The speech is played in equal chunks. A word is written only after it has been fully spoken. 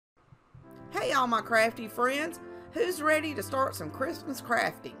Hey all my crafty friends, who's ready to start some Christmas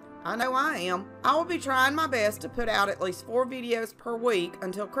crafting? I know I am. I will be trying my best to put out at least 4 videos per week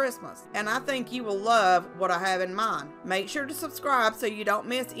until Christmas, and I think you will love what I have in mind. Make sure to subscribe so you don't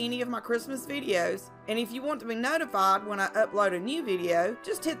miss any of my Christmas videos, and if you want to be notified when I upload a new video,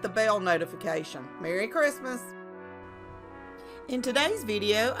 just hit the bell notification. Merry Christmas! In today's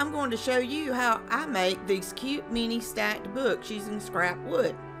video, I'm going to show you how I make these cute mini stacked books using scrap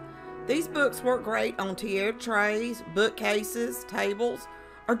wood. These books work great on tiara trays, bookcases, tables,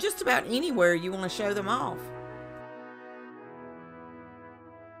 or just about anywhere you want to show them off.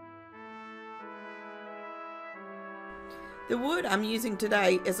 The wood I'm using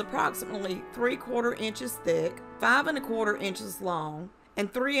today is approximately 3/4 inches thick, 5 1/4 inches long,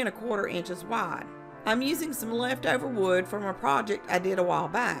 and 3 1/4 inches wide. I'm using some leftover wood from a project I did a while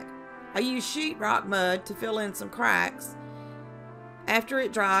back. I used sheetrock mud to fill in some cracks. After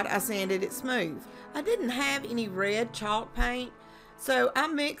it dried, I sanded it smooth. I didn't have any red chalk paint, so I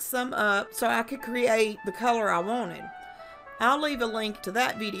mixed some up so I could create the color I wanted. I'll leave a link to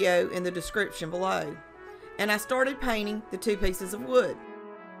that video in the description below. And I started painting the 2 pieces of wood.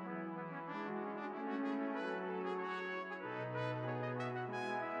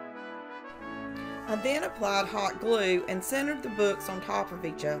 I then applied hot glue and centered the books on top of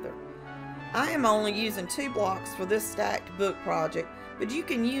each other. I am only using 2 blocks for this stacked book project, but you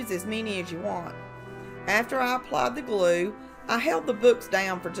can use as many as you want. After I applied the glue, I held the books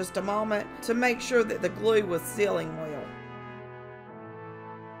down for just a moment to make sure that the glue was sealing well.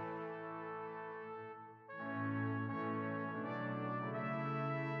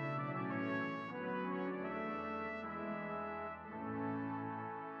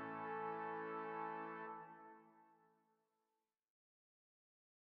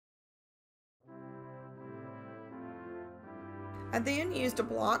 I then used a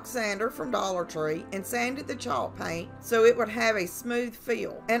block sander from Dollar Tree and sanded the chalk paint so it would have a smooth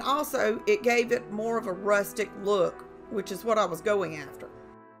feel, and also it gave it more of a rustic look, which is what I was going after.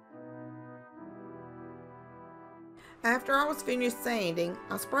 After I was finished sanding,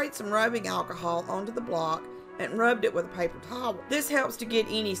 I sprayed some rubbing alcohol onto the block and rubbed it with a paper towel. This helps to get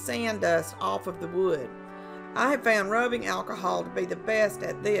any sand dust off of the wood. I have found rubbing alcohol to be the best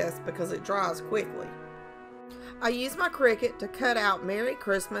at this because it dries quickly. I used my Cricut to cut out Merry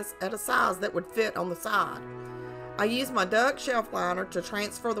Christmas at a size that would fit on the side. I used my duck shelf liner to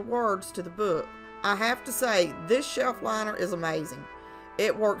transfer the words to the book. I have to say, this shelf liner is amazing.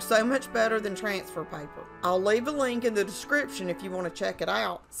 It works so much better than transfer paper. I'll leave a link in the description if you want to check it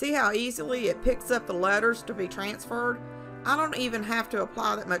out. See how easily it picks up the letters to be transferred? I don't even have to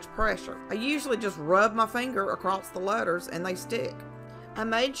apply that much pressure. I usually just rub my finger across the letters and they stick. I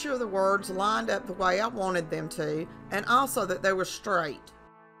made sure the words lined up the way I wanted them to, and also that they were straight.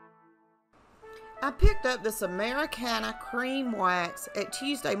 I picked up this Americana cream wax at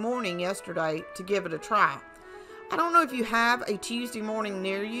Tuesday morning yesterday to give it a try. I don't know if you have a Tuesday morning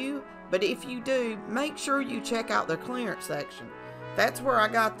near you, but if you do, make sure you check out their clearance section. That's where I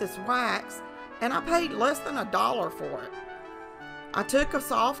got this wax, and I paid less than $1 for it. I took a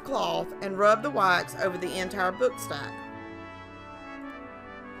soft cloth and rubbed the wax over the entire book stack.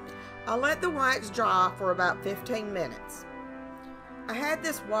 I let the wax dry for about 15 minutes. I had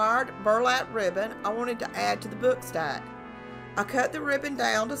this wired burlap ribbon I wanted to add to the book stack. I cut the ribbon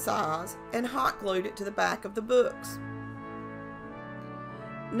down to size and hot glued it to the back of the books.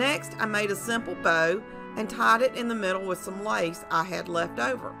 Next, I made a simple bow and tied it in the middle with some lace I had left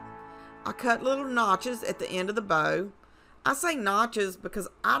over. I cut little notches at the end of the bow. I say notches because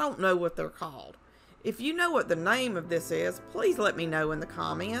I don't know what they're called. If you know what the name of this is, please let me know in the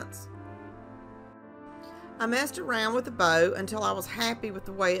comments. I messed around with the bow until I was happy with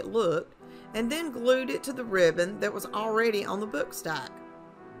the way it looked, and then glued it to the ribbon that was already on the book stack.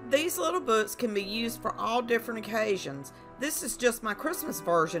 These little books can be used for all different occasions. This is just my Christmas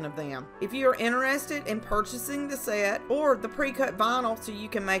version of them. If you are interested in purchasing the set or the pre-cut vinyl so you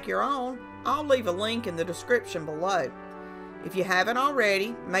can make your own, I'll leave a link in the description below. If you haven't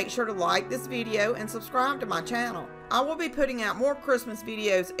already, make sure to like this video and subscribe to my channel. I will be putting out more Christmas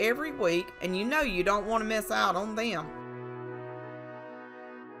videos every week, and you know you don't want to miss out on them.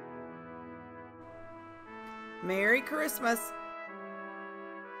 Merry Christmas!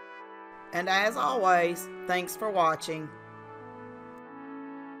 And as always, thanks for watching.